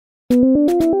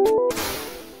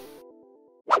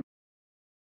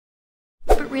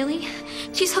really.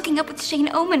 She's hooking up with Shane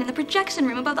Oman in the projection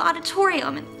room above the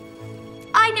auditorium, and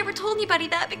I never told anybody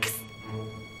that because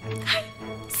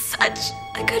I'm such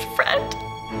a good friend.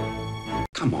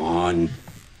 Come on.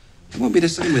 It won't be the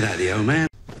same without the Oman.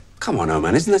 Come on,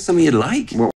 Oman, isn't that something you'd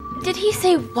like? Well, Did he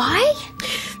say why?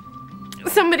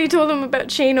 Somebody told him about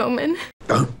Shane Oman.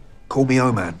 Don't call me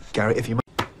Oman, Gary, if you...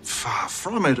 Far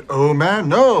from it, Oman.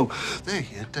 No, they're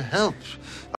here to help.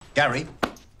 Gary,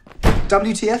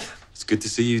 WTF? it's good to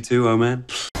see you too, Oman.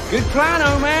 Good plan,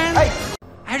 Oman. Hey!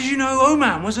 How did you know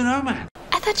Oman was an Oman?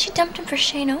 I thought she dumped him for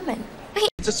Shane Oman. Wait,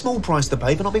 It's a small price to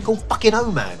pay for not being called fucking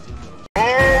Oman.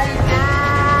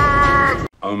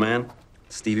 Oman,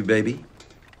 Stevie baby,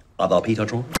 other Peter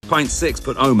John. Pint 6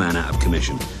 put Oman out of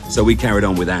commission, so we carried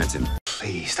on without him.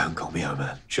 Please don't call me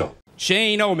Oman. Sure.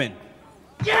 Shane Oman.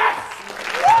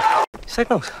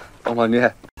 Signals. Oman,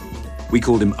 yeah. We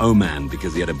called him Oman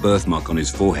because he had a birthmark on his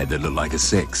forehead that looked like a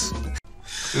 6.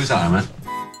 Who's that, Oman?